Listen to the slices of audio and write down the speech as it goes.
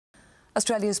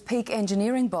Australia's peak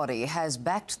engineering body has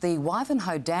backed the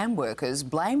Wivenhoe dam workers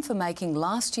blamed for making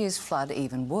last year's flood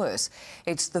even worse.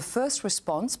 It's the first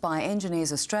response by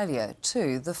Engineers Australia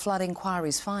to the flood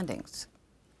inquiry's findings.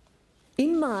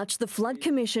 In March, the Flood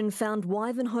Commission found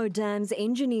Wivenhoe Dam's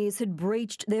engineers had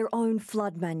breached their own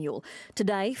flood manual.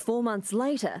 Today, 4 months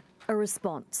later, a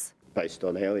response. Based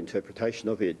on our interpretation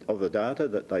of the data,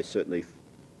 that they certainly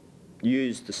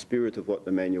used the spirit of what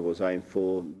the manual was aimed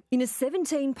for. In a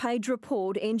 17-page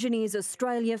report, Engineers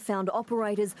Australia found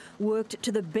operators worked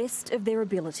to the best of their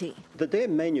ability. The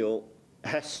dam manual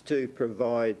has to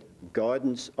provide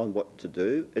guidance on what to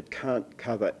do. It can't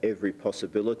cover every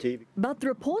possibility. But the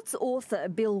report's author,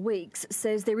 Bill Weeks,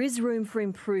 says there is room for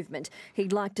improvement.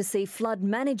 He'd like to see flood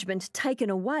management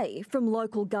taken away from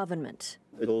local government.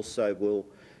 It also will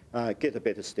get a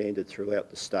better standard throughout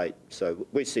the state. So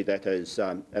we see that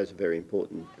as very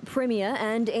important. Premier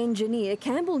and engineer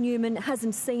Campbell Newman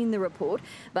hasn't seen the report,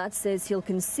 but says he'll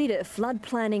consider flood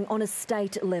planning on a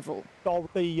state level. I'll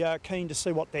be keen to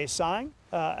see what they're saying.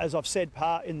 As I've said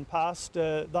in the past,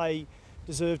 they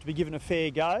deserve to be given a fair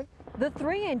go. The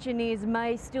 3 engineers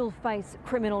may still face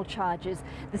criminal charges.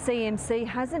 The CMC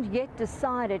hasn't yet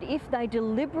decided if they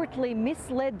deliberately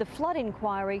misled the flood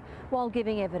inquiry while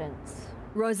giving evidence.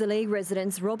 Rosalie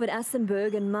residents Robert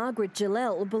Assenberg and Margaret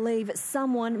Jalel believe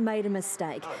someone made a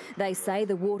mistake. They say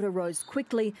the water rose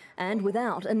quickly and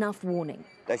without enough warning.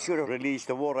 They should have released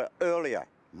the water earlier,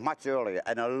 much earlier,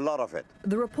 and a lot of it.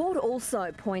 The report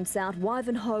also points out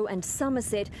Wivenhoe and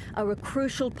Somerset are a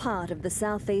crucial part of the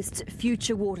southeast's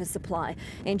future water supply.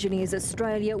 Engineers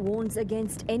Australia warns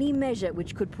against any measure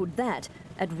which could put that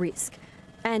at risk.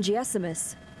 Angie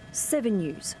Asimus, 7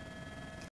 News.